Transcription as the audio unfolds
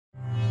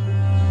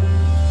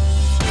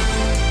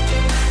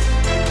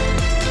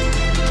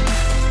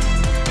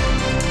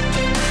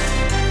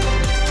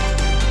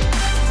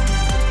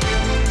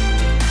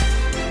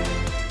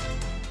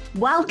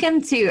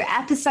Welcome to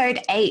episode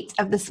 8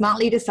 of the Smart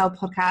Leader Sell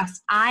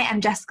podcast. I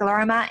am Jessica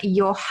Lorimer,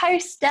 your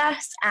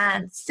hostess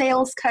and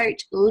sales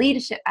coach,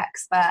 leadership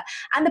expert,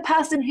 and the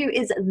person who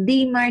is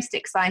the most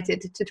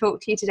excited to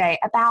talk to you today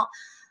about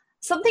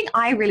something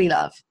I really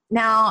love.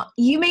 Now,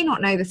 you may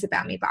not know this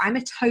about me, but I'm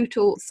a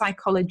total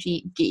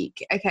psychology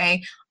geek,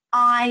 okay?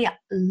 I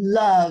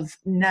love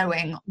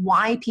knowing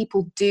why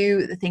people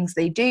do the things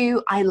they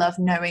do. I love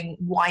knowing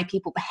why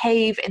people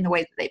behave in the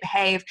way that they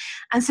behave.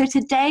 And so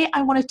today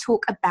I want to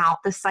talk about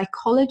the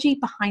psychology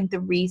behind the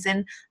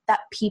reason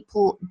that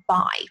people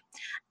buy,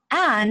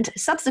 and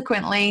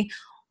subsequently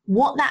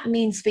what that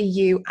means for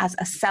you as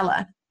a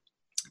seller.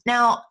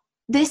 Now,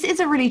 this is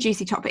a really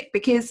juicy topic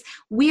because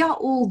we are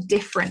all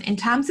different in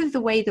terms of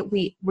the way that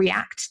we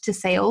react to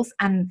sales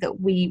and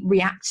that we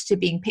react to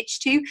being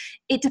pitched to.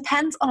 It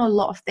depends on a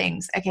lot of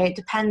things, okay? It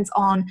depends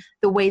on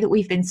the way that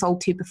we've been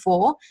sold to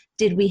before.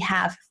 Did we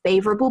have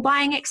favorable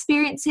buying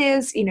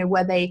experiences?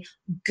 Were they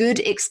good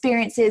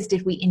experiences?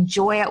 Did we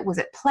enjoy it? Was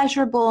it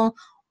pleasurable?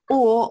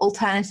 Or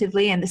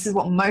alternatively, and this is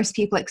what most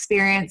people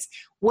experience,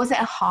 was it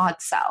a hard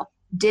sell?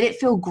 Did it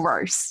feel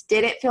gross?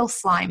 Did it feel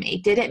slimy?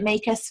 Did it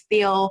make us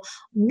feel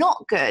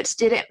not good?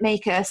 Did it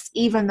make us,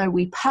 even though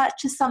we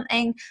purchased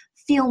something,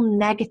 feel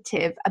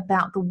negative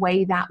about the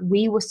way that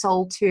we were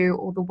sold to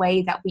or the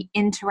way that we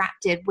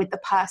interacted with the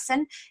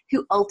person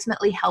who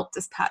ultimately helped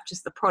us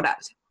purchase the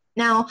product?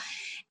 Now,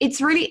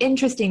 it's really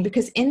interesting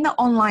because in the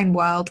online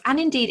world, and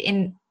indeed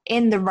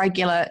in the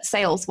regular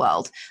sales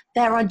world,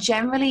 there are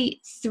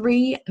generally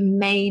 3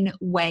 main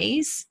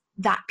ways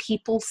that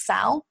people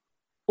sell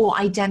or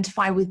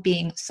identify with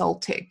being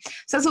sold to.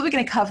 So that's what we're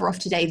going to cover off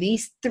today.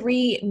 These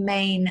 3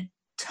 main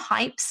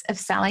types of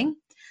selling,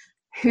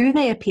 who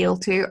they appeal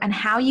to, and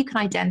how you can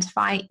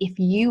identify if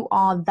you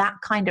are that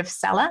kind of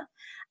seller,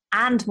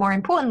 and more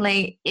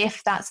importantly,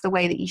 if that's the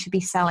way that you should be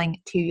selling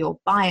to your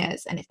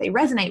buyers and if they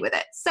resonate with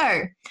it.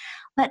 So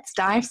let's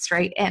dive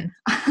straight in.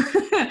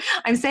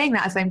 I'm saying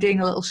that as I'm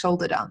doing a little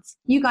shoulder dance.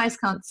 You guys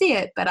can't see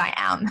it, but I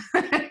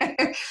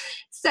am.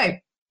 So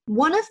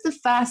one of the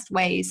first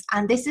ways,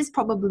 and this is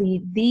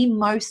probably the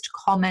most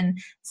common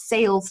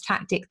sales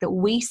tactic that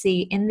we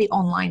see in the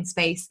online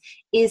space,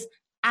 is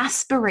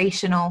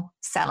aspirational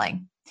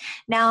selling.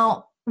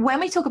 Now, when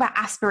we talk about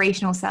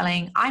aspirational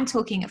selling, I'm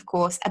talking, of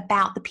course,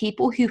 about the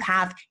people who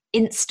have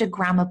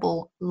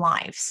Instagrammable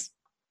lives.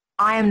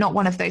 I am not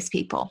one of those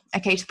people.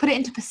 Okay, to put it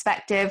into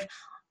perspective,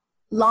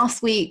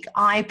 last week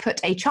I put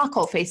a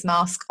charcoal face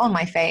mask on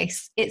my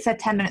face. It said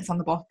 10 minutes on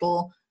the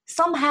bottle.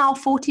 Somehow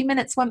 40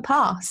 minutes went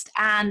past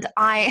and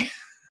I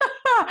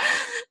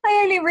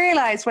only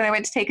realized when I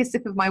went to take a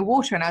sip of my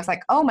water and I was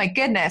like, oh my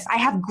goodness, I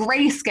have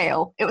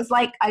grayscale. It was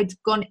like I'd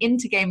gone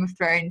into Game of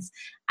Thrones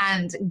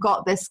and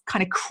got this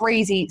kind of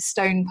crazy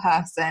stone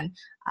person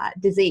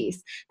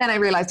disease. Then I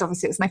realized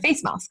obviously it was my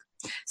face mask.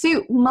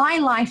 So my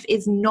life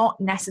is not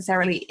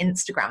necessarily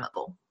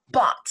Instagrammable,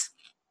 but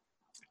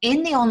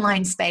in the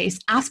online space,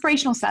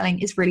 aspirational selling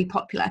is really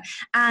popular.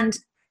 And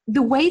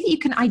the way that you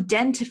can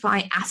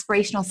identify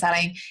aspirational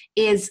selling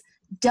is,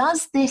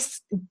 does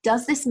this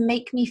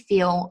make me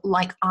feel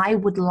like I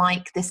would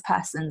like this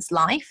person's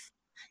life,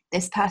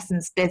 this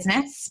person's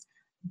business?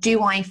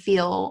 Do I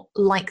feel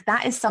like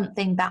that is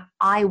something that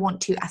I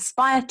want to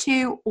aspire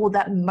to or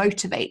that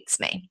motivates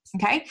me?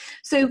 Okay,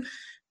 so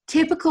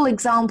typical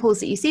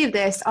examples that you see of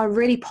this are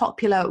really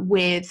popular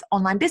with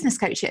online business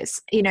coaches,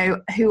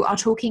 who are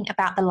talking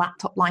about the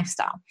laptop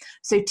lifestyle.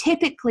 So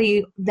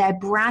typically their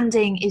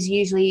branding is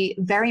usually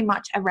very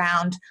much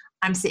around,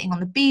 I'm sitting on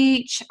the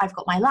beach, I've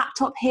got my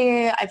laptop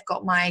here, I've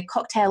got my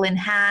cocktail in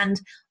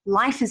hand,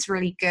 life is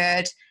really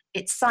good,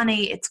 it's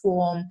sunny, it's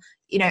warm,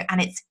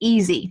 and it's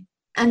easy.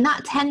 And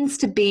that tends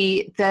to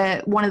be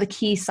one of the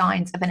key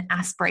signs of an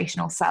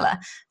aspirational seller,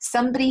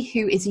 somebody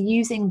who is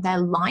using their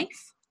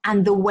life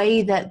and the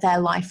way that their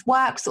life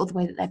works or the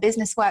way that their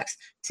business works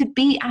to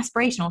be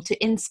aspirational,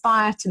 to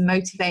inspire, to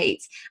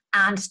motivate,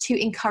 and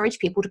to encourage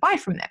people to buy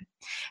from them.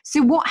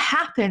 So what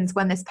happens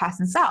when this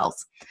person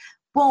sells?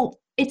 Well,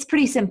 it's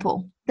pretty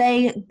simple.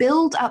 They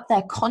build up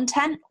their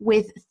content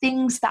with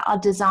things that are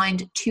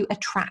designed to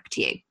attract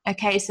you.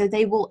 Okay, so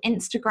they will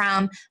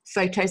Instagram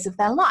photos of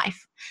their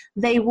life.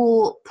 They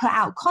will put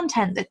out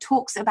content that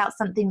talks about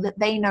something that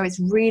they know is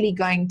really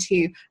going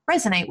to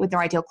resonate with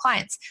their ideal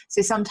clients.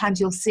 So sometimes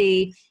you'll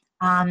see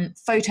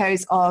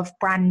photos of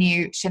brand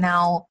new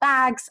Chanel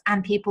bags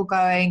and people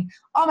going,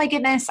 oh my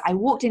goodness, I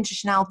walked into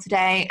Chanel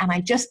today and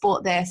I just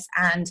bought this,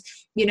 and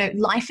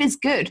life is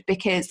good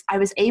because I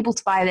was able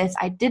to buy this.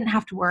 I didn't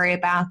have to worry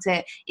about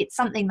it. It's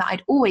something that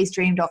I'd always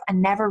dreamed of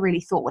and never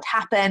really thought would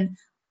happen,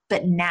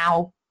 but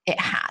now it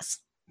has.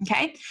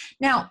 Okay,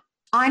 now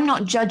I'm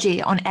not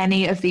judgy on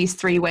any of these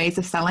 3 ways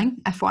of selling,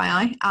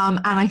 FYI, and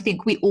I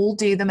think we all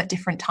do them at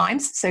different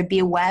times. So be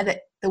aware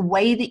that the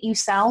way that you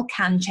sell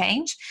can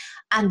change,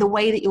 and the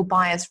way that your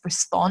buyers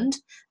respond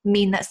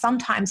mean that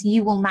sometimes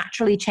you will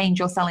naturally change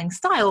your selling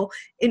style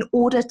in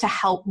order to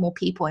help more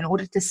people, in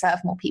order to serve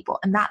more people,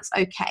 and that's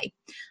okay.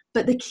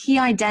 But the key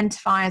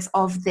identifiers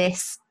of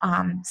this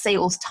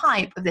sales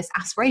type, of this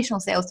aspirational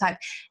sales type,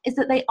 is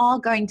that they are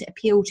going to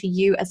appeal to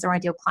you as their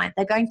ideal client.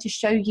 They're going to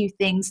show you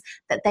things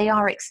that they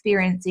are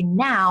experiencing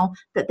now,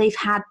 that they've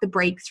had the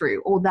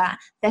breakthrough, or that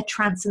their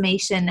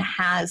transformation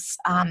has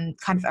kind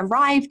of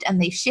arrived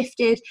and they've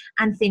shifted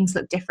and things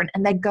look different.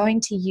 And they're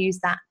going to use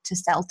that to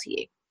sell to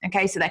you.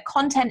 Okay, so their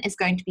content is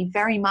going to be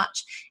very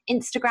much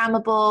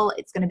Instagrammable.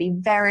 It's going to be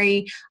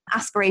very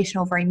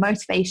aspirational, very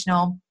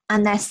motivational.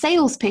 And their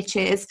sales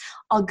pitches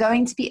are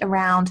going to be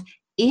around,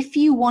 if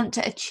you want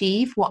to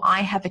achieve what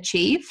I have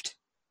achieved,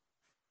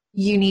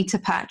 you need to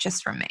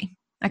purchase from me.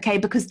 Okay,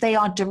 because they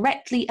are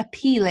directly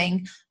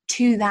appealing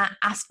to that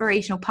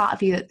aspirational part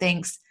of you that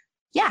thinks,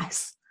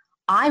 yes,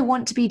 I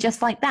want to be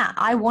just like that.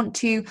 I want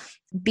to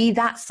be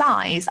that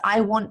size.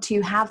 I want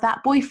to have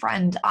that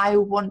boyfriend. I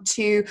want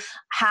to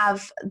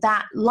have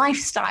that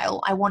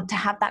lifestyle. I want to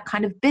have that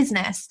kind of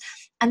business.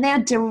 And they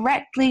are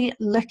directly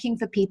looking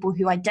for people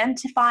who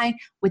identify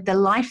with the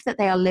life that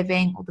they are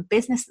living, or the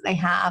business that they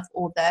have,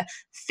 or the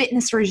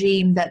fitness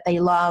regime that they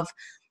love.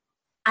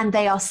 And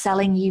they are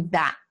selling you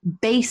that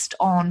based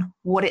on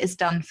what it has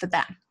done for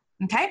them.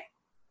 Okay?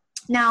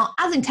 Now,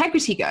 as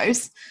integrity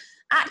goes,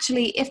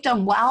 actually, if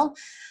done well,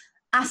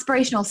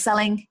 aspirational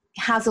selling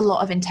has a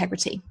lot of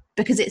integrity,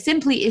 because it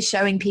simply is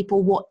showing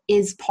people what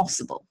is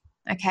possible.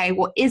 Okay,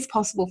 what is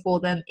possible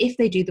for them if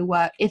they do the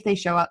work, if they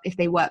show up, if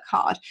they work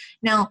hard.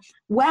 Now,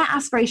 where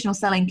aspirational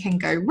selling can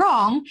go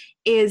wrong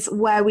is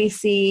where we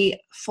see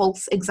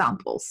false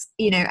examples,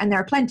 and there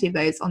are plenty of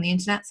those on the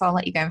internet, so I'll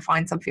let you go and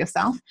find some for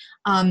yourself,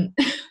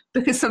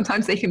 because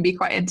sometimes they can be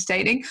quite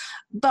entertaining.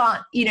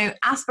 But,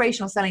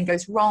 aspirational selling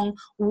goes wrong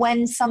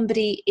when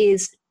somebody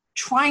is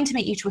trying to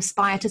make you to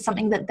aspire to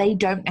something that they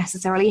don't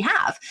necessarily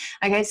have.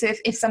 Okay, so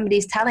if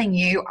somebody's telling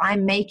you,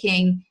 I'm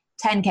making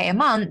 10K a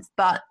month,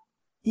 but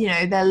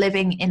they're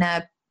living in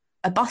a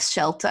bus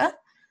shelter,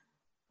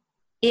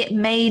 it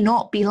may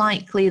not be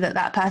likely that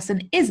that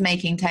person is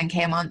making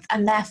 10K a month,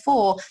 and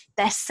therefore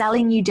they're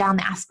selling you down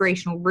the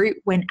aspirational route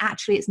when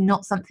actually it's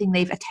not something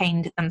they've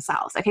attained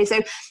themselves. Okay, so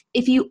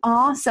if you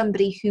are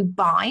somebody who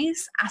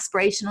buys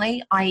aspirationally,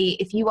 i.e.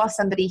 if you are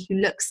somebody who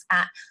looks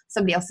at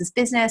somebody else's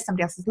business,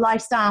 somebody else's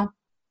lifestyle,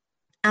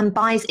 and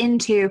buys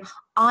into,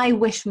 I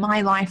wish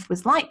my life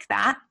was like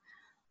that,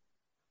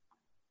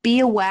 be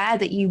aware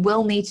that you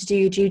will need to do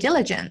your due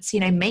diligence.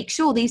 Make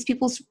sure these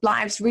people's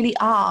lives really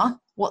are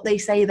what they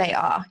say they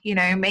are.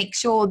 Make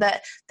sure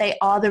that they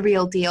are the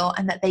real deal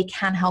and that they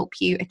can help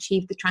you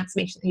achieve the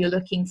transformation that you're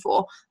looking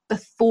for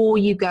before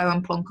you go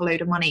and plonk a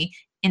load of money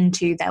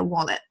into their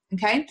wallet.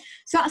 Okay,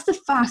 so that's the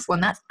first one.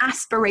 That's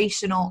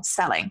aspirational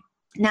selling.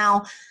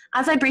 Now,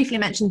 as I briefly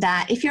mentioned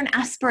there, if you're an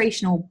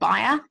aspirational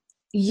buyer,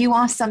 you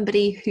are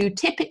somebody who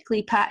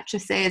typically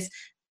purchases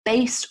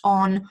based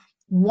on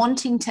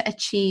wanting to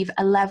achieve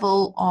a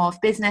level of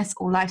business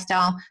or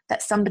lifestyle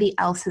that somebody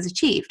else has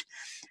achieved.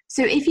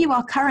 So if you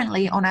are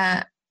currently on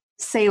a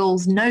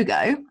sales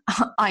no-go,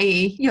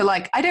 i.e. you're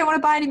like, I don't want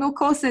to buy any more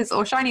courses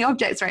or shiny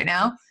objects right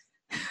now,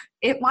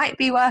 it might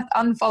be worth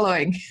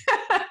unfollowing.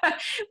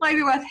 It might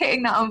be worth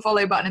hitting that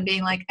unfollow button and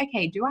being like,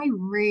 okay, do I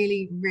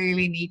really,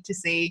 really need to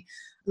see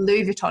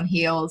Louis Vuitton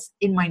heels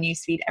in my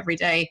newsfeed every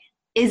day?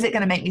 Is it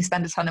going to make me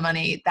spend a ton of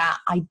money that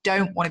I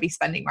don't want to be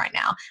spending right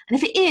now? And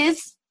if it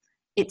is,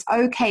 it's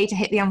okay to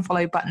hit the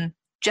unfollow button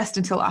just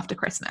until after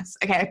Christmas.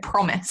 Okay, I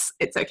promise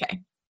it's okay.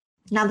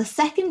 Now, the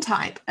second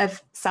type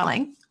of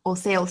selling or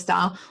sales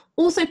style,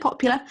 also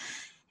popular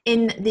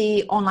in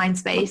the online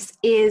space,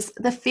 is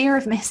the fear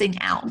of missing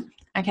out.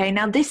 Okay,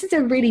 now this is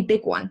a really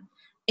big one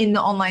in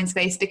the online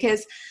space,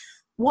 because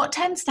what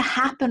tends to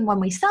happen when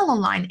we sell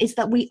online is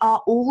that we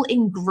are all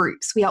in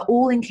groups, we are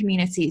all in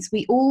communities,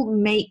 we all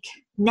make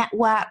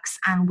networks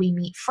and we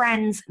meet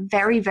friends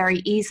very, very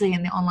easily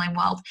in the online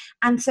world.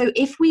 And so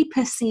if we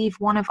perceive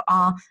one of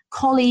our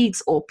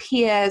colleagues or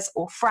peers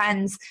or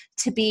friends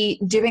to be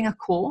doing a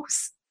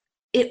course,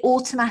 it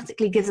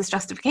automatically gives us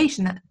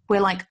justification that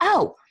we're like,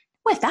 oh,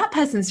 well, if that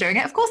person's doing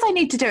it, of course I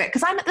need to do it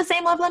because I'm at the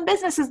same level in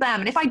business as them.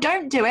 And if I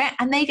don't do it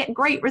and they get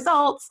great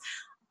results,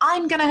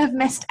 I'm going to have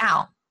missed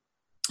out.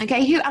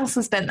 Okay, who else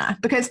has been there?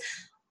 Because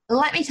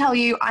let me tell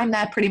you, I'm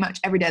there pretty much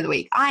every day of the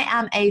week. I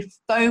am a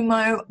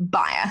FOMO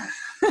buyer.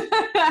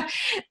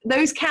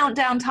 Those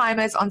countdown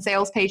timers on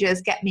sales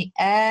pages get me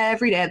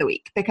every day of the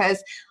week,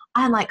 because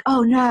I'm like,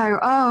 oh no,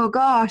 oh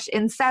gosh,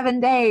 in 7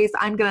 days,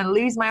 I'm going to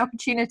lose my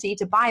opportunity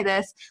to buy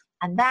this.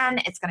 And then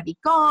it's going to be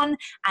gone.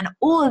 And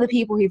all of the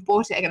people who've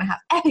bought it are going to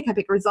have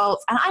epic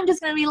results. And I'm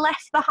just going to be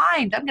left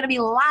behind. I'm going to be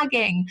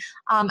lagging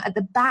at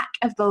the back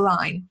of the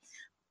line.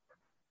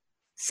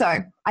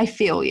 So I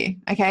feel you,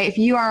 okay? If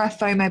you are a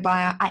FOMO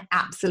buyer, I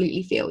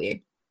absolutely feel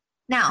you.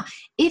 Now,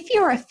 if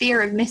you're a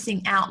fear of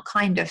missing out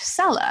kind of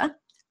seller,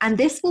 and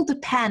this will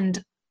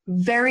depend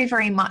very,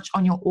 very much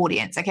on your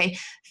audience, okay?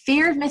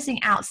 Fear of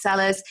missing out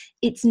sellers,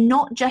 it's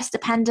not just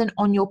dependent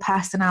on your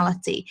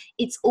personality.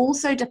 It's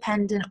also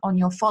dependent on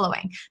your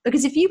following.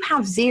 Because if you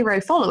have zero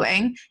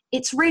following,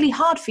 it's really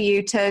hard for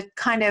you to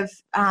kind of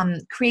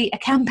create a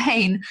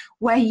campaign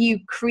where you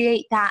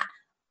create that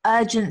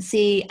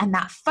urgency and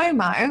that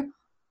FOMO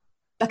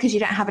because you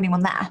don't have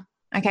anyone there,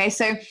 okay?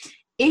 So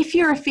if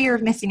you're a fear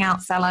of missing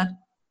out seller,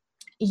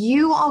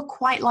 you are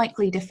quite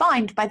likely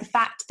defined by the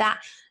fact that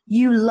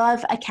you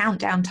love a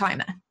countdown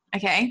timer,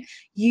 okay?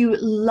 You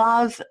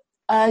love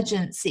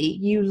urgency.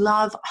 You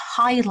love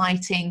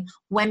highlighting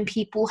when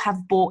people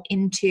have bought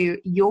into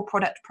your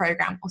product,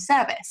 program, or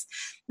service.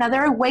 Now,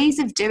 there are ways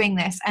of doing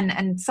this,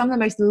 and some of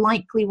the most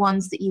likely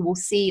ones that you will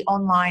see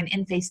online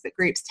in Facebook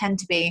groups tend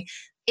to be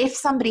if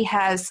somebody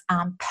has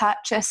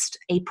purchased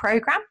a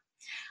program,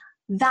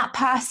 that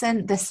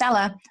person, the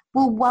seller,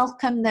 will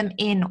welcome them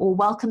in or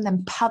welcome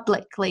them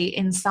publicly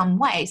in some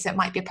way. So it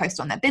might be a post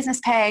on their business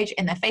page,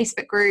 in their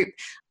Facebook group,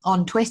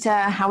 on Twitter,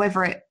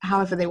 however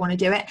they want to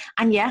do it.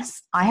 And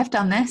yes, I have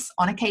done this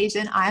on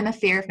occasion. I am a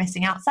fear of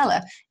missing out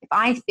seller. If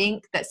I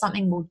think that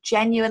something will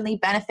genuinely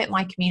benefit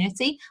my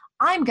community,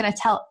 I'm going to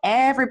tell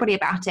everybody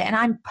about it, and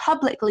I'm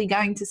publicly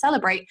going to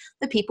celebrate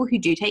the people who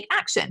do take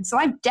action. So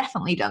I've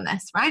definitely done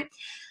this, right?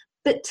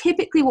 But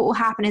typically what will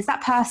happen is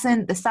that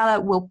person, the seller,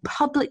 will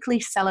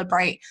publicly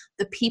celebrate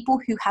the people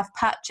who have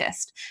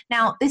purchased.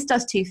 Now, this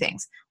does two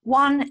things.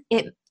 One,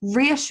 it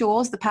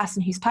reassures the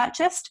person who's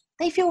purchased.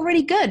 They feel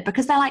really good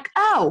because they're like,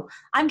 oh,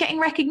 I'm getting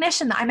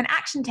recognition that I'm an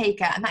action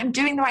taker and that I'm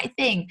doing the right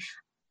thing.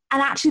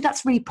 And actually,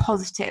 that's really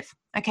positive.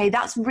 Okay,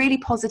 that's really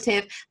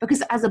positive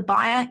because as a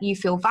buyer, you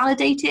feel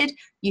validated,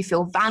 you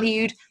feel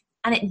valued,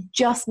 and it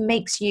just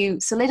makes you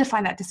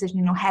solidify that decision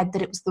in your head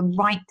that it was the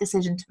right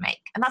decision to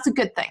make. And that's a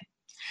good thing.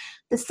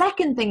 The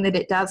second thing that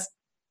it does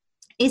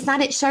is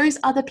that it shows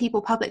other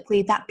people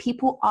publicly that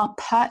people are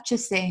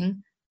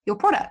purchasing your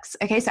products.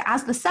 Okay, so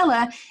as the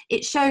seller,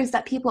 it shows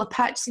that people are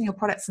purchasing your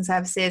products and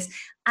services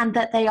and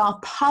that they are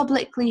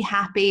publicly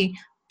happy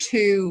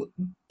to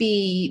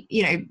be,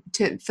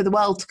 for the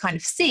world to kind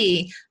of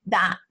see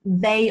that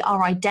they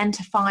are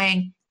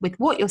identifying with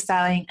what you're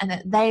selling and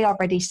that they are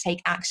ready to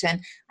take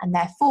action. And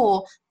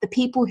therefore, the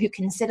people who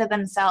consider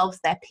themselves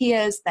their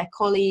peers, their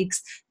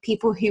colleagues,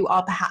 people who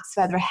are perhaps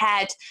further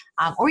ahead,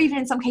 or even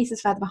in some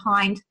cases further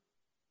behind,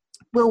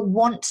 will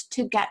want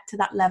to get to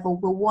that level,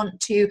 will want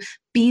to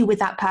be with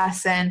that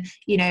person,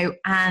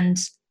 and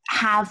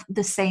have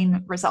the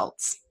same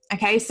results.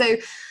 Okay, so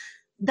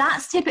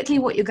that's typically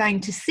what you're going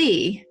to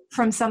see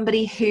from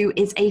somebody who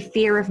is a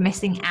fear of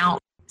missing out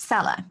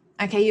seller.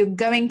 Okay, you're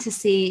going to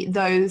see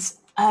those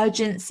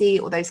urgency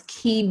or those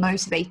key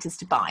motivators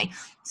to buy.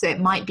 So it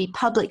might be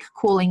public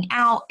calling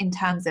out in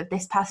terms of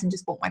this person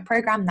just bought my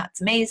program, that's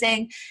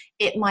amazing.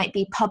 It might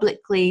be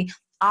publicly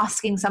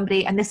asking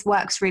somebody, and this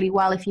works really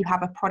well if you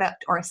have a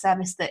product or a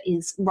service that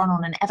is run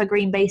on an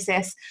evergreen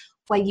basis,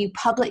 where you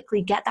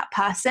publicly get that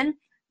person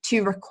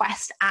to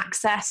request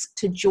access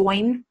to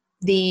join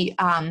the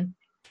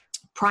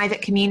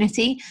private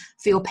community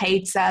for your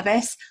paid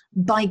service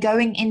by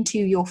going into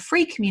your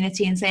free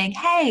community and saying,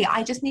 hey,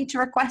 I just need to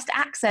request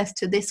access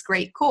to this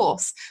great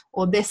course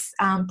or this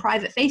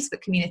private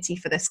Facebook community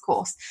for this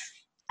course.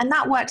 And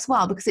that works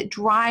well because it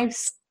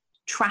drives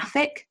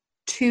traffic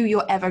to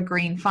your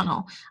evergreen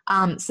funnel.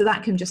 So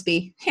that can just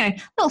be, a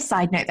little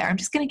side note there. I'm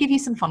just going to give you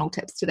some funnel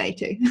tips today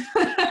too.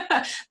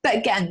 But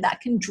again,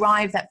 that can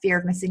drive that fear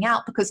of missing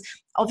out because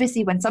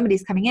obviously when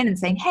somebody's coming in and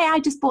saying, hey, I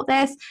just bought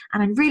this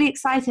and I'm really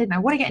excited and I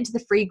want to get into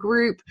the free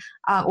group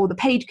or the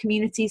paid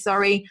community,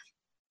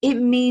 it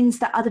means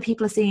that other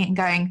people are seeing it and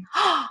going,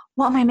 oh,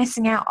 what am I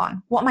missing out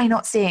on? What am I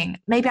not seeing?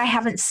 Maybe I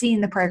haven't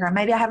seen the program.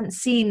 Maybe I haven't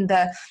seen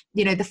the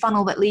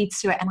funnel that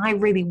leads to it and I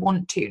really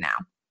want to now.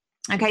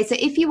 Okay, so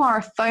if you are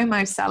a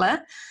FOMO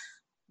seller,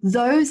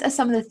 those are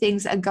some of the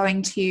things that are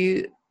going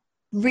to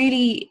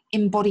really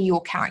embody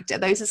your character.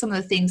 Those are some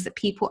of the things that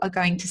people are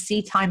going to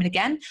see time and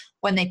again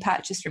when they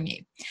purchase from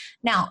you.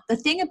 Now, the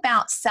thing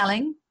about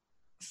selling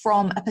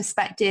from a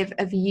perspective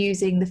of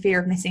using the fear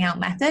of missing out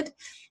method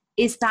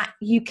is that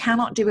you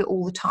cannot do it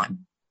all the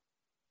time.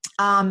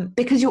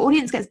 Because your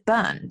audience gets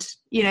burned.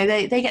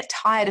 They get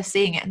tired of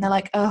seeing it and they're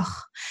like,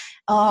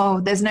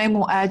 oh, there's no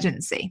more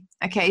urgency.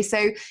 Okay,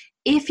 so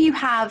if you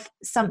have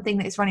something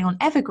that is running on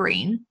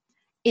evergreen,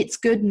 it's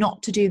good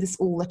not to do this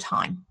all the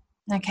time.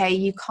 Okay,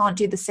 you can't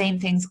do the same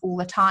things all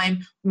the time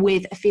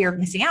with a fear of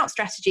missing out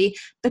strategy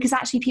because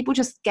actually people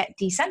just get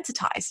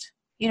desensitized.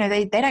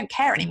 They don't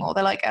care anymore.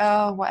 They're like,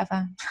 oh,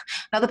 whatever.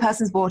 Another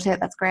person's bought it.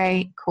 That's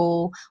great,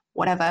 cool,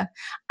 whatever.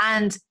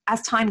 And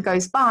as time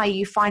goes by,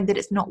 you find that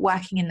it's not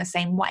working in the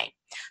same way.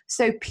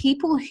 So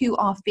people who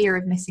are fear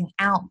of missing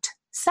out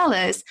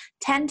sellers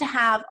tend to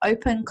have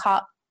open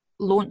cart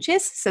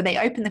launches. So they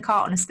open the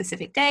cart on a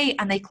specific day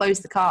and they close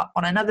the cart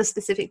on another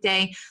specific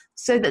day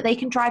so that they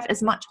can drive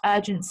as much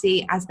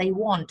urgency as they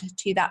want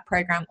to that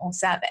program or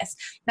service.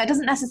 That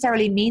doesn't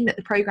necessarily mean that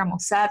the program or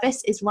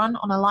service is run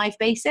on a live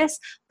basis,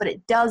 but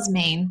it does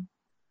mean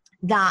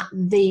that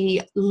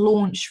the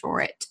launch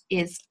for it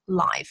is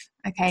live.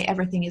 Okay,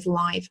 everything is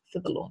live for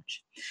the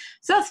launch.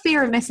 So that's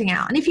fear of missing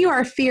out. And if you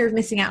are a fear of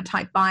missing out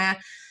type buyer,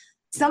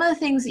 some of the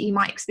things that you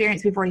might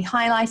experience, we've already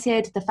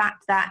highlighted. The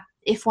fact that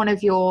if one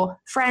of your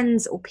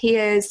friends or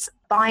peers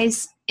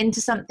buys into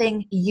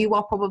something, you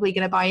are probably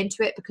going to buy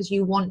into it because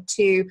you want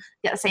to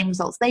get the same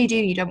results they do.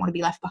 You don't want to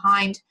be left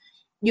behind.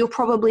 You're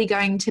probably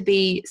going to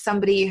be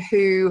somebody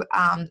who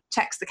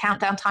checks the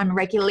countdown timer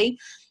regularly.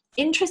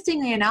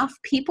 Interestingly enough,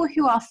 people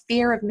who are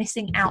fear of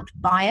missing out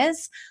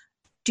buyers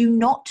do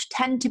not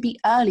tend to be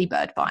early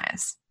bird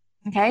buyers.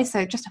 Okay,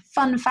 so just a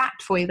fun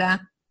fact for you there.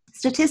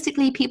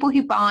 Statistically, people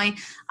who buy,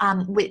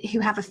 who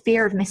have a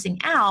fear of missing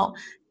out,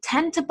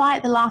 tend to buy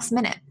at the last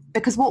minute,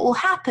 because what will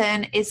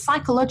happen is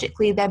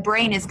psychologically their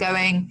brain is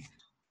going,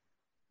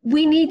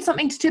 we need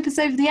something to tip us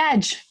over the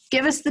edge.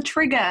 Give us the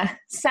trigger,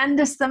 send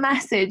us the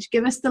message,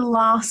 give us the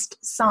last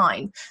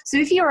sign. So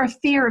if you're a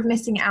fear of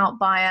missing out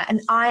buyer, and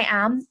I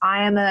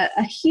am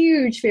a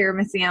huge fear of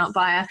missing out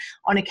buyer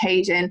on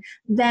occasion,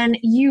 then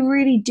you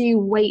really do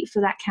wait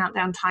for that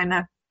countdown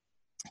timer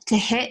to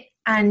hit,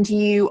 and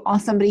you are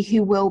somebody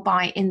who will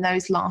buy in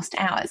those last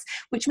hours,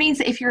 which means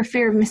that if you're a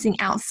fear of missing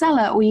out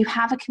seller, or you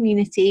have a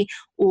community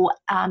or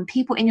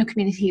people in your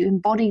community who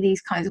embody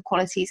these kinds of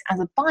qualities as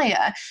a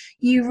buyer,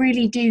 you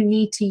really do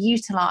need to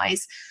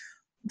utilize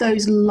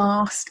those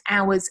last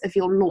hours of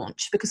your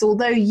launch. Because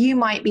although you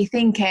might be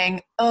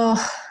thinking,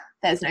 oh,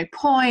 there's no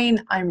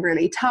point, I'm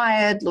really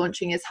tired,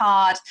 launching is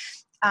hard,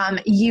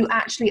 you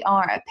actually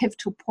are at a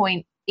pivotal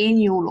point in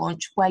your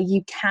launch where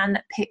you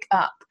can pick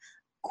up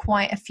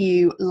quite a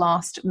few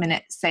last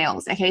minute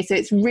sales. Okay, so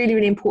it's really,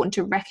 really important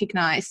to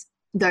recognize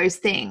those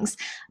things,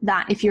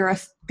 that if you're a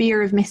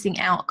fear of missing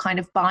out kind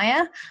of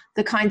buyer,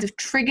 the kinds of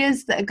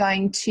triggers that are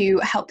going to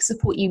help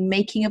support you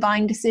making a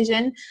buying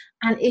decision.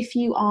 And if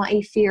you are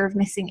a fear of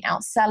missing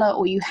out seller,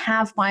 or you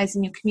have buyers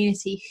in your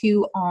community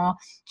who are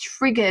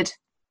triggered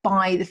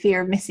by the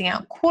fear of missing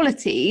out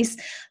qualities,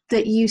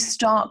 that you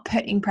start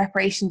putting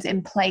preparations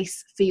in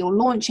place for your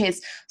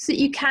launches so that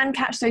you can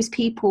catch those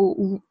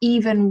people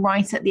even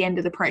right at the end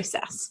of the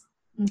process.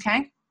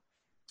 Okay.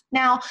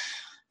 Now,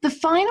 the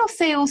final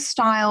sales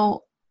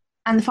style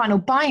and the final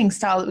buying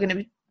style that we're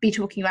going to be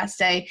talking about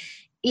today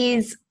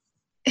is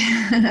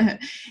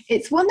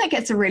it's one that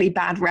gets a really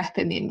bad rep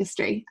in the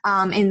industry,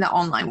 in the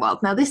online world.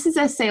 Now, this is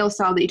a sales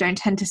style that you don't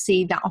tend to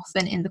see that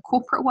often in the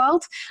corporate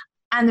world.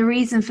 And the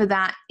reason for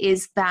that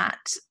is that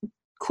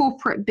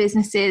corporate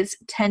businesses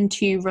tend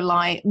to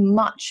rely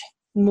much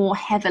more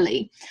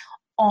heavily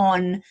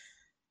on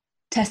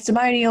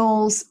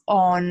testimonials,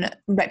 on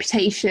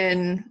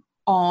reputation,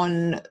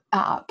 on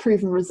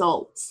proven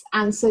results.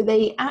 And so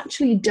they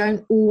actually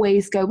don't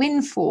always go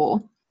in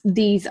for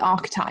these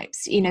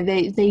archetypes. You know,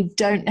 they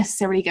don't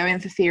necessarily go in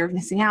for fear of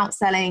missing out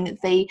selling.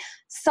 They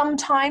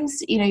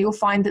sometimes, you know, you'll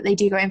find that they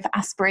do go in for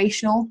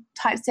aspirational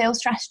type sales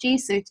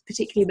strategies. So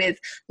particularly with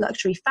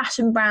luxury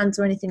fashion brands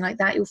or anything like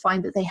that, you'll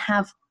find that they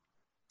have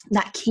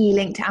that key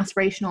link to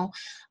aspirational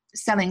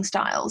selling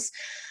styles.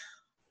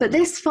 But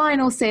this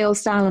final sales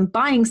style and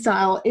buying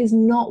style is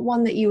not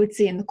one that you would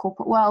see in the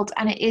corporate world,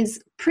 and it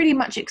is pretty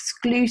much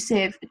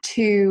exclusive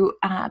to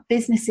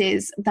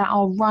businesses that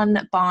are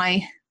run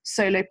by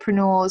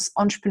solopreneurs,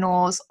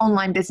 entrepreneurs,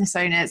 online business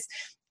owners,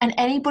 and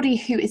anybody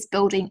who is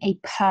building a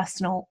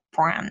personal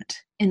brand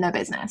in their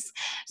business.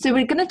 So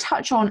we're going to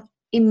touch on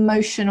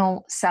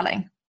emotional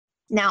selling.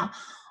 Now,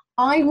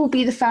 I will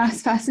be the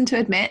first person to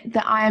admit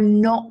that I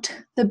am not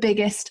the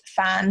biggest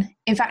fan.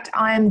 In fact,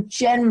 I am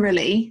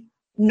generally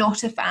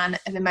not a fan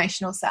of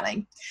emotional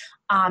selling.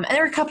 And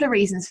there are a couple of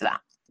reasons for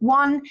that.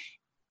 One,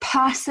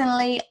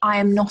 personally, I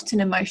am not an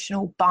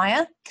emotional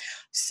buyer.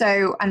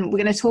 So, and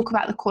we're going to talk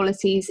about the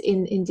qualities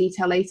in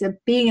detail later.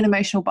 Being an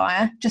emotional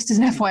buyer, just as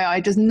an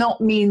FYI, does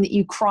not mean that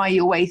you cry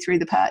your way through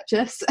the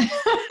purchase.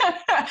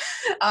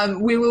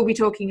 We will be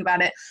talking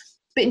about it.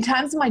 But in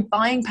terms of my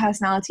buying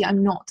personality,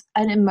 I'm not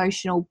an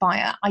emotional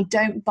buyer. I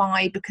don't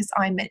buy because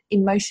I'm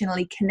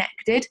emotionally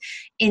connected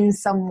in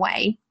some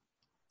way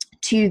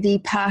to the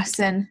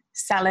person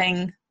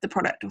selling the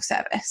product or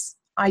service.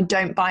 I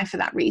don't buy for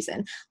that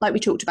reason. Like we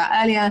talked about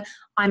earlier,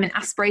 I'm an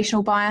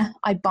aspirational buyer.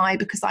 I buy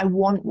because I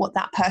want what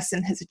that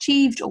person has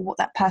achieved or what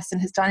that person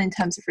has done in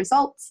terms of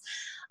results.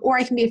 Or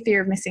I can be a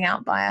fear of missing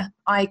out buyer.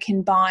 I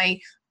can buy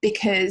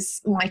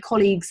because my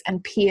colleagues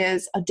and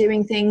peers are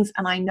doing things,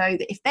 and I know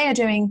that if they are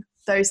doing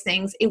those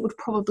things, it would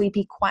probably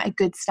be quite a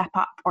good step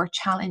up or a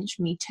challenge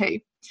for me too.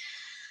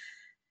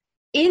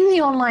 In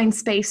the online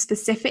space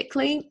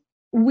specifically,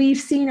 we've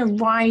seen a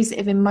rise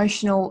of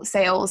emotional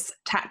sales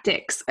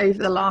tactics over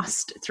the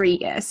last 3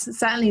 years,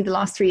 certainly the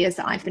last 3 years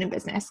that I've been in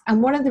business.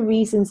 And one of the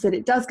reasons that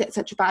it does get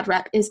such a bad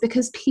rep is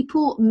because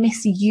people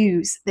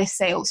misuse this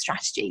sales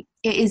strategy.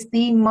 It is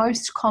the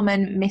most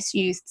common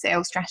misused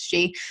sales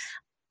strategy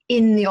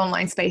in the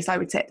online space, I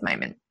would say, at the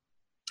moment.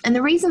 And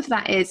the reason for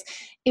that is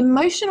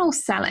emotional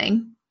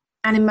selling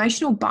and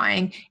emotional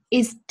buying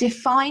is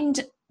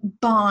defined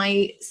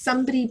by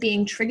somebody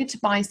being triggered to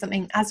buy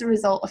something as a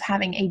result of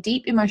having a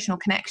deep emotional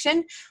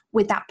connection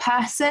with that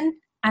person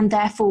and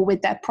therefore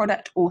with their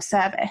product or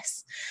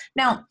service.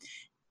 Now,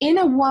 in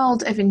a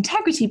world of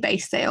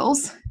integrity-based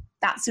sales,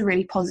 that's a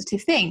really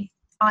positive thing,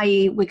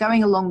 i.e. we're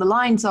going along the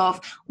lines of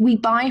we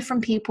buy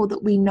from people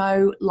that we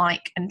know,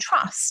 like, and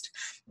trust.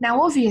 Now,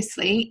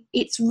 obviously,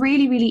 it's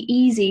really, really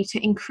easy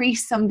to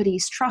increase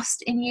somebody's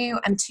trust in you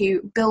and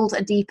to build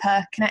a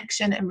deeper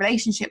connection and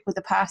relationship with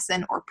a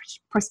person or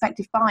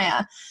prospective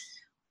buyer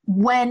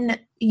when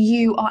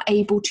you are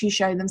able to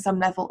show them some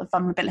level of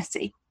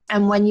vulnerability,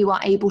 and when you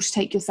are able to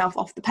take yourself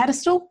off the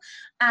pedestal,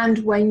 and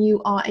when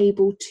you are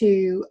able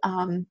to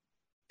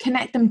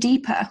connect them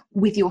deeper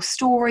with your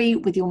story,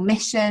 with your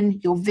mission,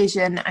 your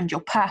vision, and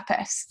your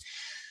purpose.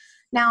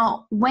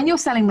 Now, when you're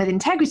selling with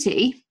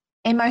integrity,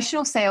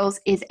 emotional sales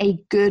is a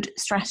good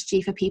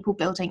strategy for people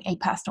building a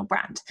personal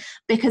brand,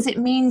 because it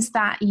means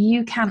that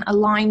you can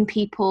align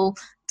people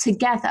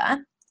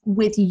together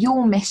with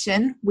your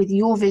mission, with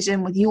your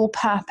vision, with your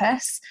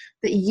purpose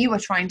that you are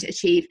trying to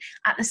achieve,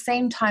 at the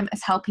same time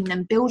as helping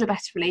them build a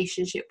better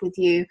relationship with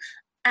you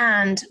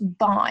and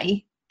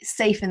buy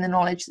safe in the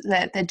knowledge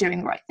that they're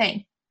doing the right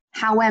thing.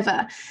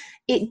 However,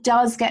 it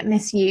does get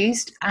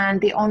misused, and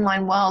the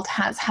online world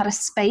has had a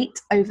spate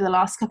over the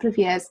last couple of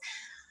years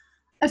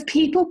of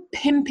people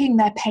pimping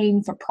their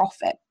pain for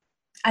profit.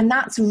 And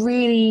that's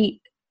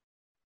really,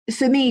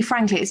 for me,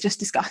 frankly, it's just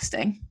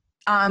disgusting.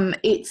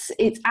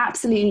 It's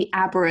absolutely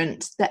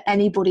aberrant that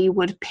anybody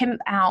would pimp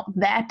out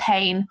their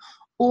pain,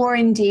 or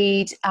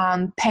indeed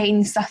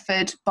pain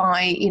suffered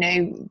by,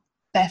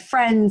 their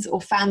friends or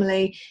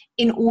family,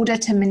 in order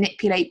to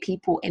manipulate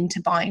people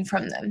into buying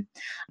from them.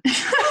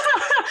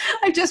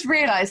 I've just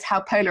realized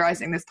how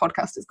polarizing this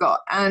podcast has got.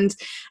 And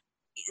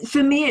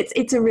for me,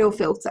 it's a real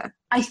filter.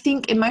 I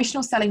think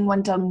emotional selling,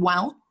 when done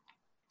well,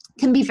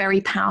 can be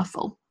very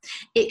powerful.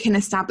 It can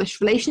establish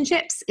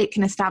relationships. It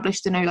can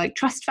establish the know, like,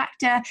 trust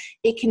factor.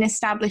 It can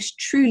establish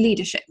true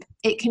leadership.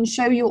 It can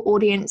show your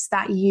audience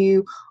that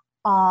you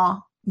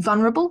are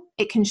vulnerable.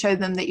 It can show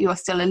them that you are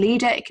still a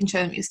leader. It can show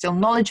them you're still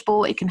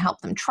knowledgeable. It can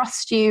help them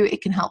trust you.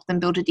 It can help them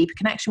build a deeper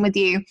connection with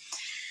you.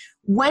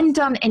 When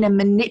done in a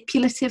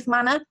manipulative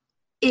manner,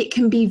 it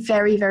can be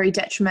very, very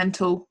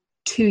detrimental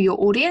to your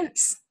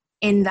audience,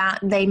 in that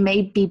they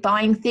may be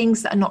buying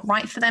things that are not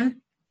right for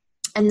them,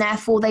 and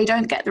therefore they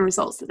don't get the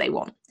results that they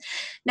want.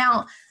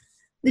 Now,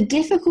 the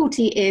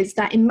difficulty is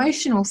that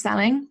emotional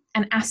selling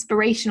and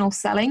aspirational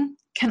selling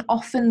can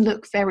often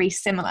look very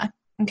similar.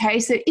 Okay,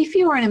 so if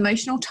you are an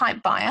emotional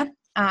type buyer,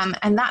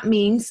 and that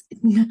means,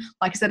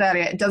 like I said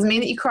earlier, it doesn't mean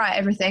that you cry at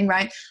everything,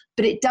 right?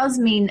 But it does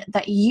mean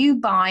that you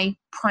buy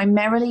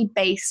primarily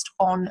based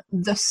on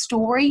the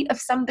story of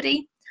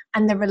somebody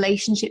and the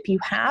relationship you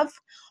have,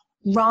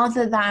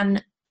 rather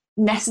than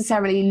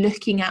necessarily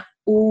looking at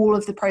all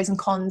of the pros and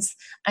cons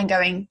and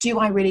going, do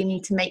I really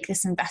need to make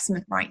this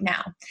investment right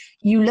now?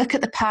 You look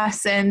at the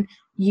person,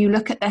 you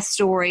look at their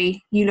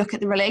story, you look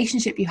at the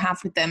relationship you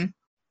have with them,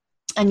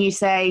 and you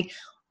say,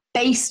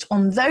 based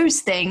on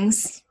those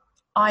things,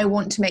 I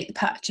want to make the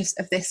purchase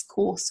of this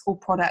course or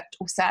product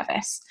or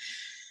service.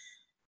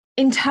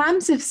 In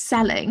terms of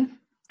selling,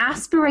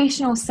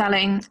 aspirational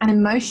selling and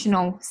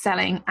emotional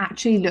selling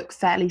actually look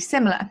fairly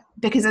similar,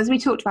 because as we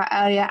talked about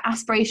earlier,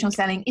 aspirational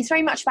selling is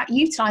very much about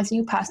utilizing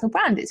your personal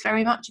brand. It's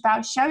very much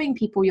about showing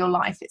people your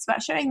life. It's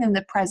about showing them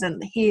the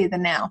present, the here, the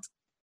now.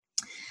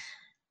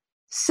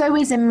 So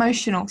is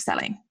emotional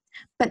selling.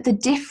 But the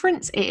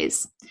difference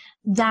is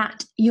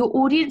that your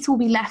audience will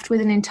be left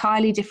with an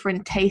entirely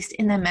different taste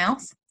in their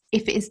mouth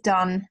if it is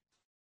done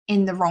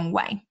in the wrong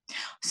way.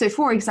 So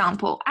for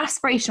example,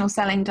 aspirational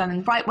selling done in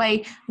the right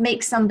way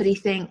makes somebody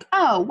think,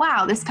 oh,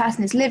 wow, this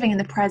person is living in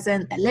the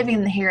present, they're living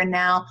in the here and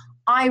now.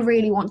 I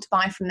really want to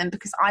buy from them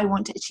because I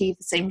want to achieve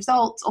the same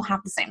results or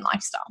have the same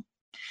lifestyle.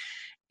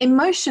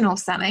 Emotional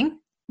selling,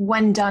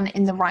 when done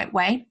in the right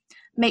way,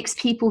 makes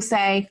people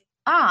say,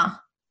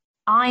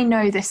 I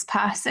know this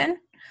person,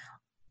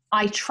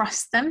 I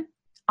trust them,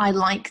 I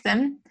like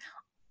them.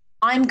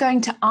 I'm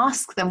going to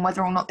ask them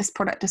whether or not this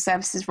product or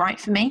service is right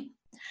for me.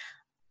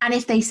 And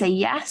if they say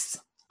yes,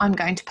 I'm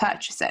going to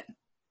purchase it.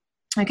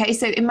 Okay,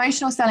 so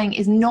emotional selling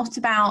is not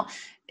about,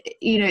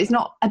 it's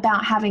not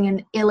about having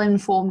an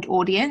ill-informed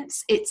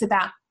audience. It's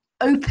about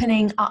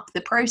opening up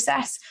the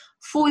process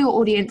for your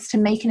audience to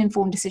make an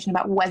informed decision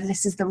about whether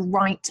this is the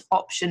right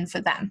option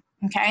for them.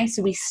 Okay,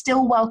 so we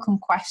still welcome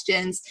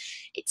questions.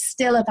 It's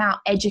still about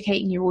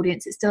educating your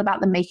audience. It's still about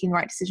them making the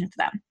right decision for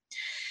them.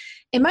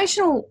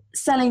 Emotional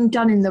selling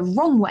done in the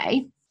wrong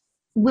way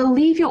will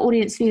leave your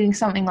audience feeling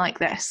something like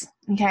this.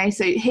 Okay,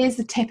 so here's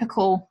the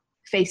typical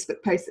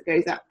Facebook post that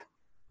goes up.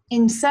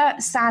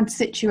 Insert sad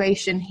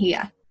situation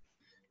here.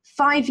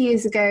 5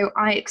 years ago,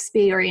 I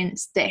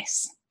experienced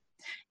this.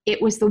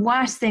 It was the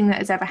worst thing that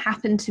has ever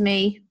happened to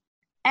me.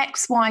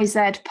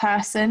 XYZ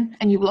person,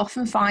 and you will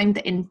often find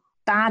that in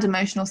bad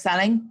emotional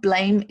selling,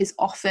 blame is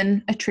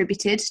often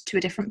attributed to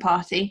a different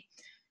party,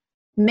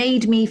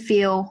 made me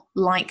feel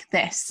like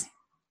this.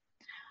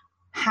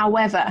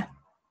 However,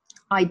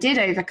 I did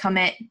overcome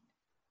it,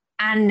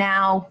 and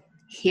now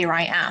here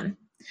I am.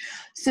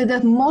 So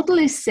the model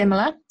is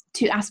similar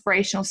to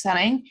aspirational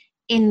selling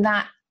in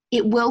that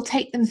it will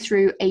take them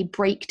through a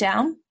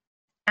breakdown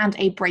and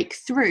a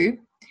breakthrough.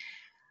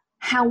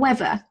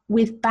 However,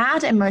 with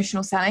bad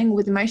emotional selling,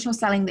 with emotional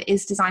selling that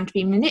is designed to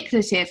be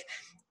manipulative,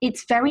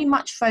 it's very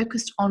much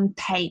focused on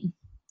pain.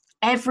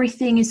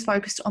 Everything is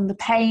focused on the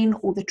pain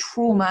or the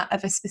trauma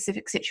of a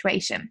specific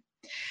situation.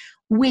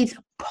 With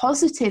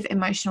positive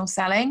emotional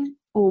selling,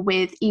 or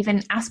with even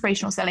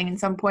aspirational selling in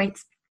some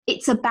points,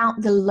 it's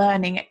about the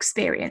learning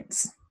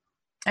experience.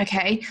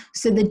 Okay,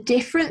 so the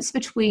difference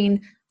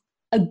between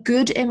a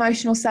good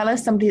emotional seller,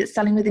 somebody that's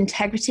selling with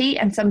integrity,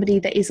 and somebody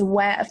that is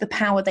aware of the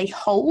power they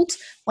hold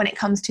when it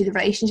comes to the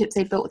relationships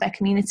they've built with their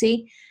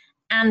community,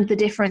 and the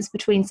difference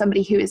between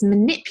somebody who is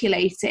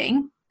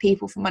manipulating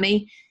people for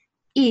money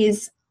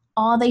is,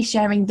 are they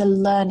sharing the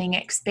learning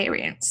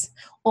experience?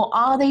 Or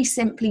are they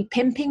simply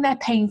pimping their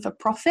pain for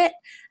profit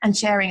and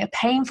sharing a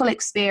painful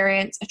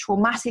experience, a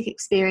traumatic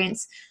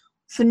experience,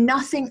 for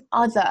nothing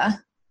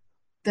other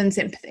than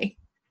sympathy?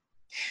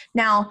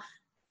 Now,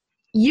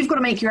 you've got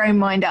to make your own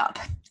mind up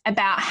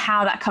about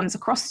how that comes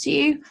across to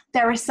you.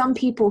 There are some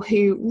people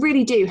who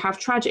really do have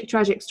tragic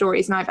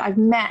stories, and I've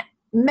met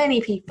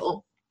many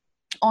people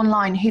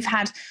online who've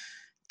had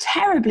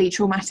terribly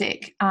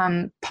traumatic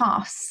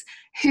pasts,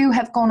 who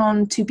have gone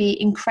on to be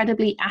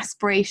incredibly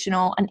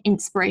aspirational and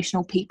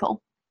inspirational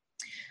people.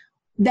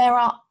 There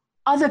are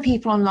other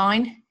people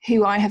online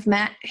who I have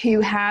met who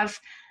have,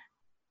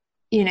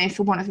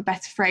 for want of a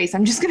better phrase,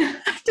 I'm just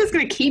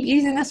gonna keep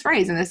using this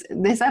phrase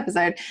in this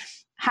episode,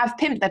 have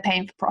pimped their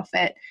pain for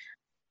profit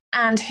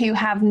and who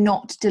have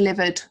not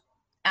delivered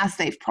as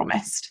they've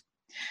promised.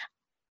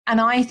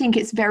 And I think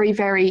it's very,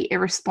 very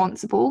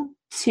irresponsible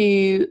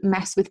to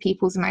mess with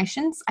people's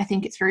emotions. I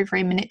think it's very,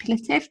 very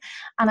manipulative.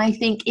 And I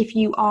think if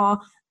you are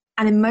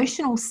an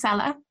emotional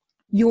seller,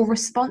 your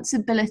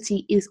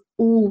responsibility is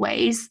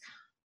always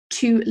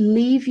to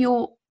leave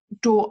your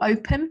door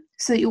open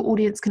so that your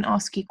audience can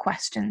ask you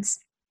questions.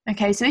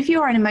 Okay, so if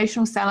you're an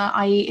emotional seller,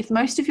 i.e. if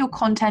most of your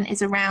content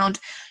is around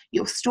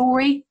your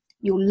story,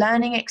 your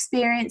learning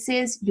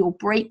experiences, your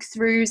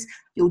breakthroughs,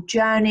 your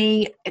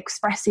journey,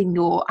 expressing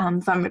your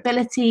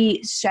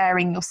vulnerability,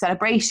 sharing your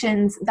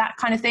celebrations, that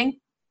kind of thing,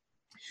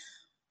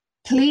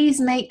 please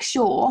make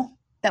sure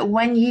that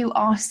when you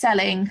are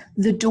selling,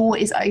 the door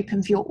is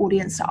open for your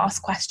audience to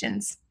ask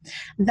questions.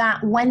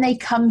 That when they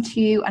come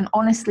to you and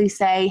honestly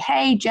say,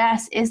 hey,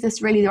 Jess, is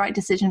this really the right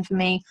decision for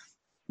me?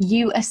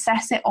 You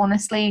assess it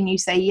honestly and you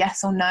say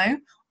yes or no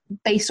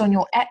based on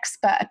your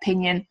expert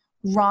opinion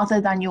rather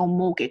than your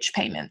mortgage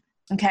payment.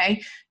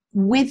 Okay,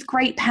 with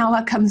great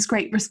power comes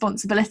great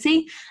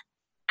responsibility.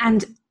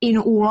 And in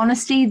all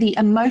honesty, the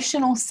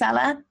emotional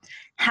seller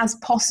has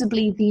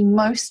possibly the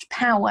most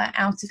power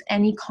out of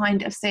any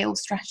kind of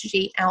sales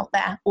strategy out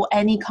there or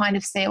any kind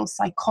of sales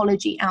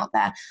psychology out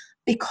there,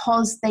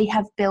 because they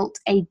have built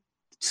a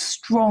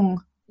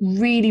strong,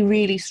 really,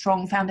 really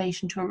strong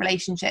foundation to a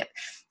relationship.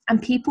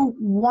 And people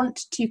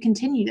want to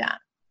continue that.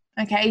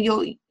 Okay,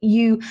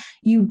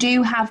 you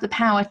do have the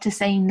power to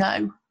say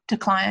no to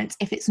clients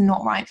if it's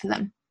not right for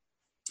them.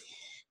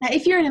 Now,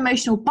 if you're an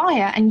emotional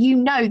buyer and you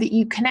know that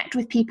you connect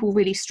with people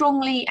really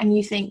strongly and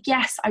you think,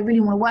 yes, I really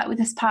want to work with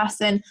this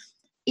person,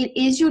 it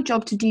is your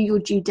job to do your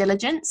due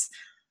diligence,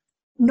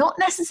 not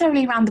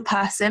necessarily around the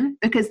person,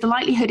 because the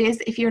likelihood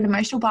is if you're an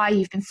emotional buyer,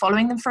 you've been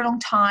following them for a long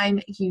time,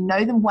 you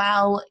know them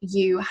well,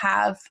 you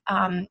have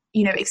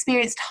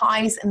experienced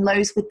highs and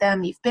lows with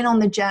them, you've been on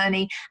the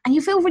journey, and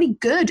you feel really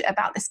good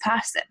about this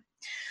person.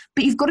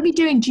 But you've got to be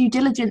doing due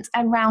diligence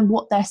around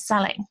what they're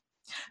selling.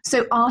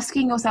 So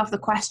asking yourself the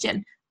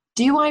question,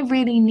 do I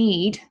really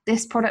need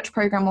this product,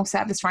 program, or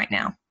service right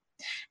now?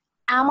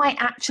 Am I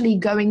actually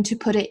going to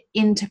put it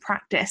into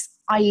practice?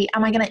 i.e.,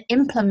 am I going to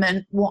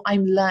implement what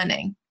I'm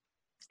learning?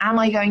 Am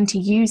I going to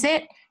use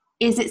it?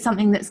 Is it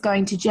something that's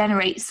going to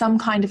generate some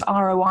kind of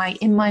ROI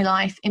in my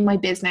life, in my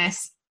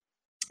business,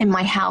 in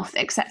my health,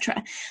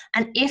 etc.?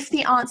 And if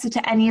the answer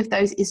to any of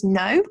those is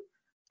no,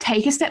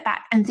 take a step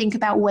back and think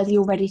about whether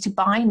you're ready to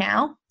buy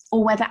now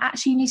or whether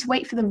actually you need to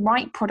wait for the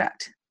right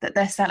product that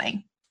they're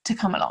selling to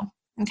come along.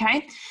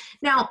 Okay.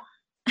 Now,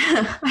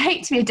 I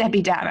hate to be a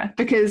Debbie Downer,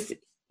 because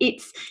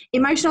it's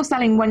emotional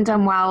selling when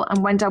done well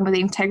and when done with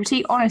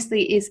integrity,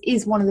 honestly,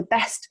 is one of the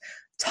best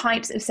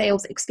types of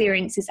sales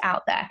experiences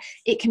out there.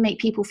 It can make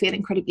people feel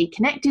incredibly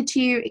connected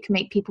to you. It can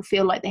make people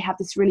feel like they have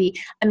this really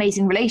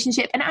amazing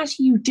relationship. And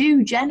actually you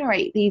do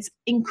generate these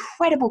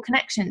incredible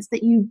connections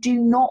that you do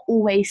not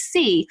always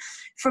see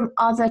from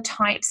other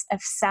types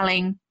of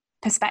selling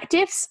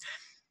perspectives.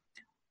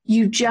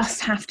 You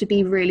just have to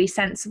be really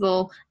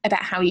sensible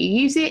about how you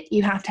use it.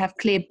 You have to have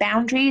clear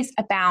boundaries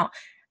about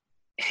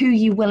who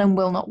you will and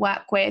will not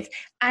work with.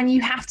 And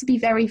you have to be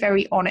very,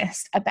 very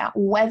honest about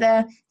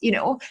whether,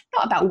 not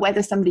about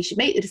whether somebody should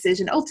make the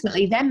decision.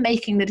 Ultimately, them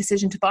making the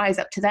decision to buy is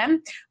up to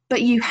them.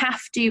 But you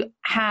have to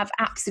have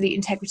absolute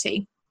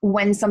integrity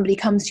when somebody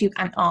comes to you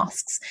and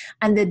asks.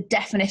 And the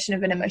definition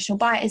of an emotional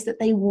buyer is that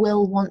they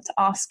will want to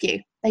ask you.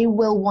 They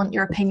will want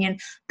your opinion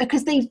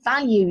because they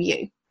value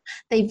you.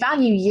 They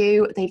value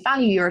you, they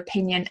value your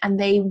opinion, and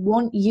they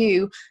want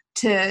you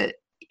to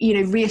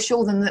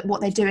reassure them that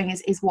what they're doing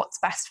is what's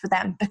best for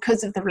them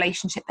because of the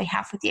relationship they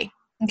have with you.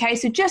 Okay,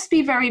 so just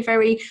be very,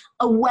 very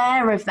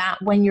aware of that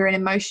when you're an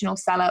emotional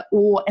seller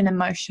or an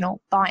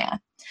emotional buyer.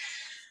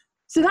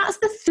 So that's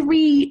the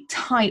 3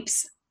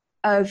 types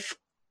of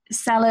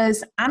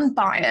sellers and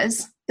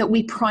buyers that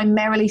we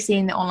primarily see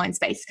in the online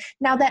space.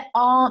 Now, there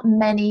are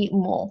many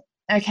more.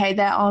 Okay,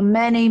 there are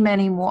many,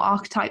 many more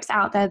archetypes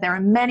out there. There are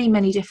many,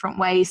 many different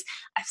ways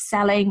of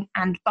selling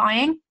and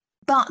buying.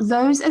 But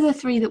those are the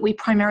 3 that we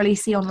primarily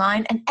see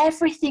online, and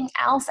everything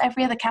else,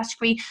 every other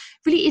category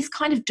really is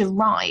kind of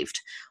derived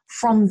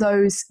from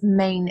those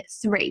main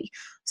 3.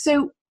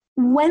 So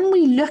when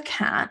we look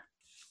at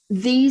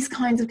these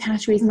kinds of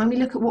categories and when we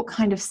look at what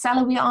kind of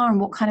seller we are and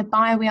what kind of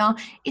buyer we are,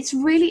 it's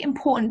really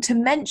important to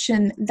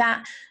mention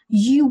that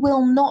you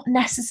will not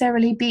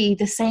necessarily be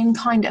the same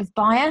kind of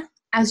buyer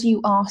as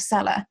you are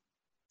seller.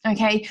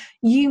 Okay,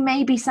 you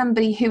may be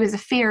somebody who is a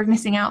fear of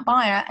missing out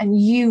buyer and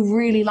you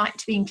really like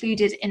to be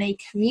included in a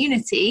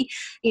community,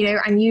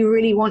 and you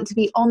really want to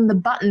be on the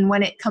button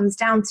when it comes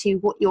down to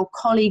what your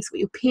colleagues, what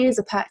your peers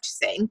are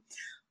purchasing.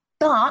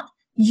 But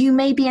you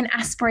may be an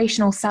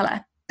aspirational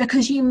seller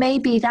because you may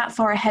be that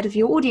far ahead of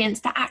your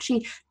audience that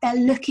actually they're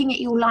looking at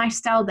your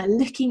lifestyle, they're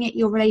looking at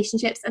your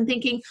relationships and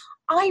thinking,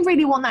 I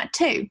really want that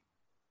too.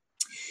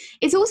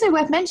 It's also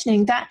worth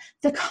mentioning that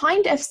the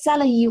kind of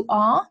seller you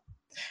are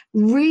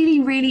really,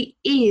 really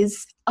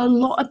is a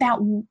lot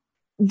about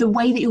the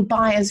way that your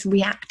buyers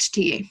react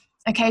to you.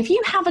 Okay, if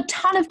you have a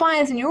ton of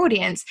buyers in your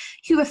audience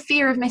who are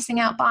fear of missing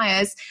out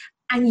buyers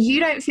and you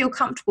don't feel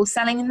comfortable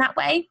selling in that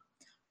way,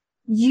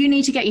 you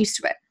need to get used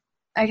to it.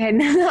 Okay,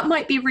 now that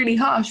might be really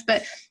harsh,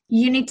 but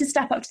you need to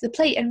step up to the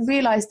plate and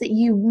realize that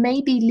you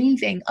may be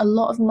leaving a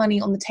lot of money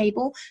on the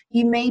table.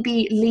 You may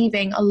be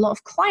leaving a lot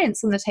of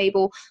clients on the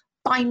table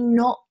by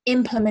not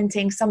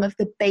implementing some of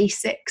the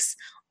basics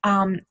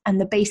and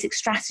the basic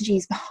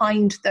strategies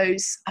behind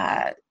those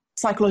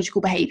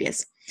psychological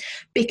behaviors.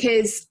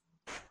 Because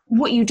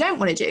what you don't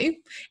want to do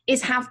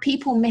is have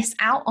people miss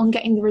out on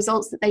getting the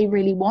results that they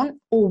really want,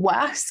 or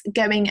worse,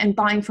 going and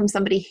buying from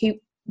somebody who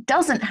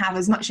doesn't have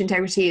as much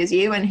integrity as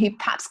you and who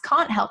perhaps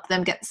can't help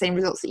them get the same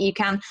results that you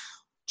can,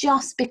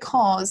 just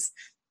because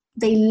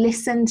they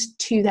listened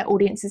to their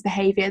audience's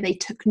behavior, they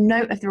took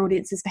note of their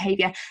audience's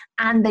behavior,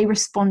 and they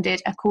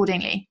responded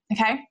accordingly.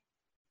 Okay?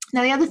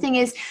 Now, the other thing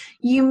is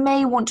you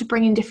may want to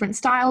bring in different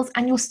styles,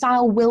 and your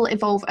style will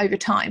evolve over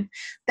time.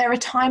 There are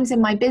times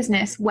in my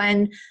business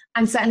when,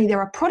 and certainly there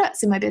are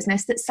products in my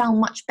business that sell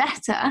much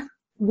better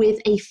with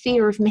a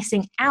fear of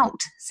missing out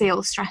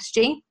sales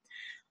strategy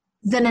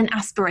than an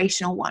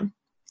aspirational one,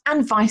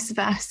 and vice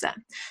versa.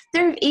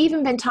 There have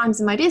even been times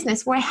in my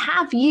business where I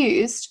have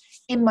used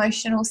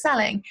emotional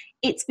selling.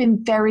 It's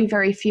been very,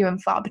 very few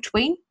and far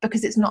between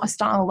because it's not a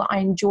style that I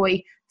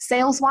enjoy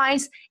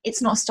sales-wise.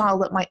 It's not a style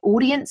that my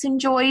audience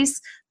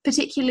enjoys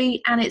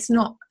particularly, and it's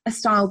not a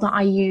style that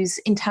I use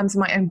in terms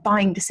of my own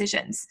buying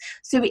decisions.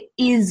 So it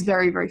is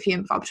very, very few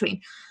and far between.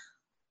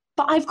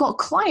 But I've got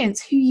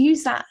clients who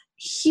use that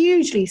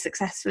hugely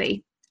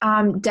successfully,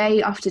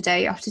 day after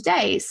day after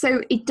day.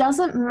 So it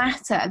doesn't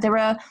matter. There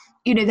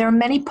are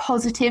many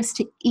positives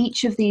to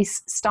each of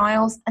these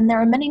styles, and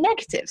there are many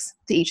negatives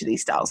to each of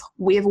these styles.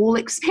 We have all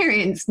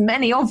experienced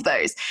many of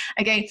those.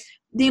 Okay.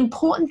 The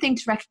important thing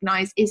to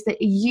recognize is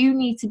that you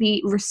need to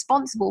be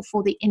responsible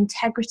for the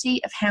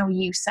integrity of how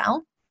you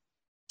sell.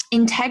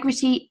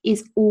 Integrity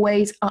is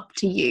always up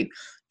to you.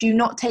 Do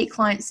not take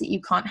clients that you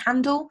can't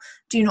handle.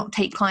 Do not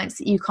take clients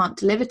that you can't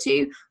deliver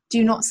to.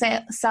 Do not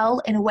sell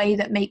in a way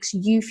that makes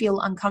you feel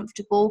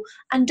uncomfortable.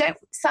 And don't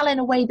sell in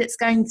a way that's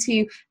going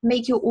to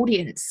make your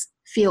audience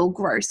feel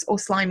gross or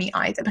slimy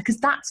either, because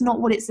that's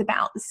not what it's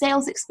about. The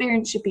sales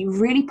experience should be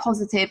really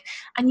positive,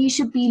 and you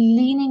should be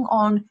leaning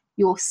on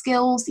your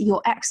skills,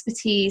 your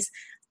expertise,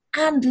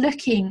 and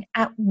looking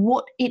at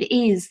what it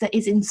is that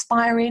is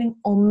inspiring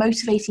or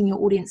motivating your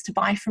audience to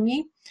buy from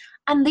you,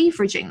 and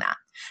leveraging that.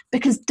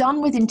 Because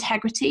done with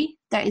integrity,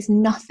 there is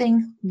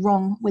nothing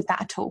wrong with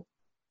that at all.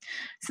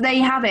 So there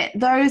you have it.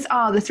 Those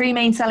are the 3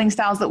 main selling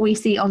styles that we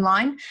see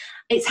online.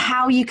 It's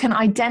how you can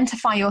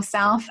identify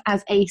yourself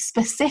as a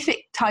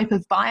specific type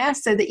of buyer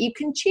so that you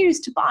can choose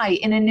to buy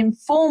in an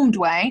informed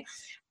way,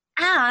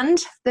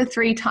 and the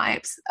 3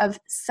 types of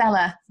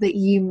seller that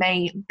you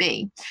may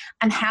be,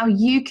 and how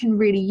you can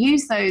really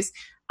use those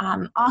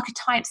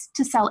archetypes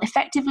to sell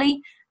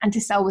effectively and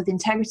to sell with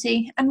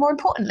integrity, and more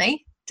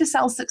importantly, to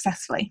sell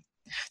successfully.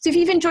 So if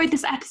you've enjoyed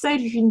this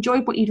episode, if you've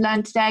enjoyed what you've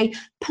learned today,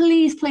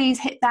 please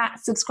hit that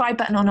subscribe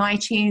button on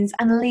iTunes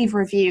and leave a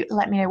review.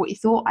 Let me know what you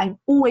thought. I'm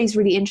always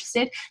really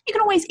interested. You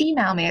can always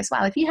email me as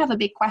well. If you have a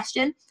big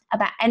question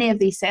about any of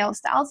these sales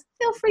styles,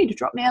 feel free to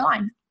drop me a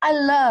line. I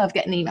love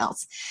getting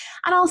emails.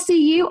 And I'll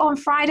see you on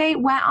Friday,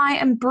 where I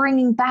am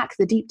bringing back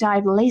the deep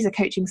dive laser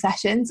coaching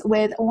sessions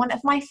with one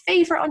of my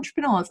favorite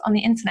entrepreneurs on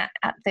the internet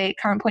at the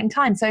current point in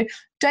time. So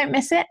don't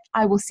miss it.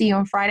 I will see you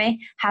on Friday.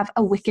 Have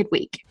a wicked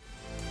week.